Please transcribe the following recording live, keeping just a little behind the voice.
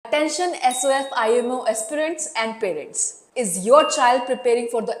Attention SOF IMO aspirants and parents. Is your child preparing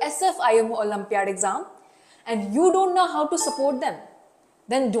for the SOF IMO Olympiad exam and you don't know how to support them?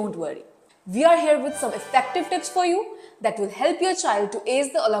 Then don't worry. We are here with some effective tips for you that will help your child to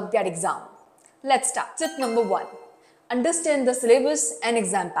ace the Olympiad exam. Let's start. Tip number 1. Understand the syllabus and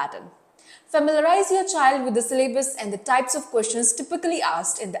exam pattern. Familiarize your child with the syllabus and the types of questions typically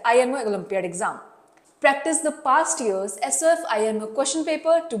asked in the IMO Olympiad exam. Practice the past year's SOF IMO question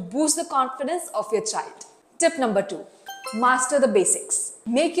paper to boost the confidence of your child. Tip number 2. Master the basics.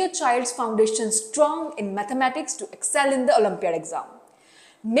 Make your child's foundation strong in mathematics to excel in the Olympiad exam.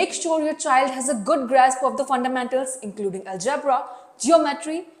 Make sure your child has a good grasp of the fundamentals including algebra,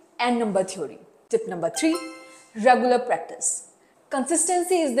 geometry and number theory. Tip number 3. Regular practice.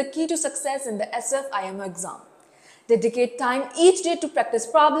 Consistency is the key to success in the SOF IMO exam. Dedicate time each day to practice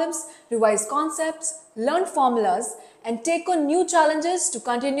problems, revise concepts, learn formulas, and take on new challenges to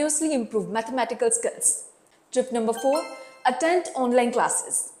continuously improve mathematical skills. Tip number 4. Attend online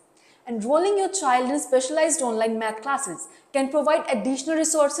classes. Enrolling your child in specialized online math classes can provide additional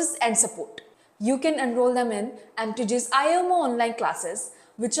resources and support. You can enroll them in MTG's IMO online classes,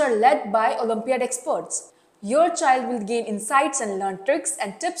 which are led by Olympiad experts. Your child will gain insights and learn tricks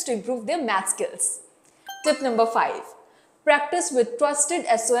and tips to improve their math skills. Tip number 5. Practice with trusted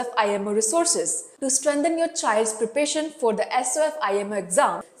SOF IMO resources to strengthen your child's preparation for the SOF IMO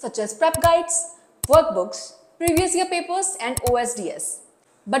exam, such as prep guides, workbooks, previous year papers and OSDS.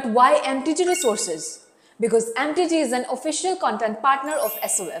 But why MTG resources? Because MTG is an official content partner of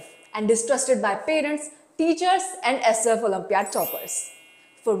SOF and is trusted by parents, teachers and SOF Olympiad toppers.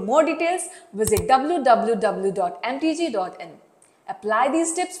 For more details, visit www.mtg.in. Apply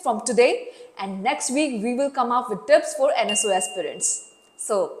these tips from today and next week we will come up with tips for NSO aspirants.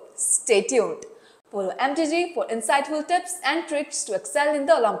 So stay tuned. Follow MTG for insightful tips and tricks to excel in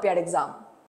the Olympiad exam.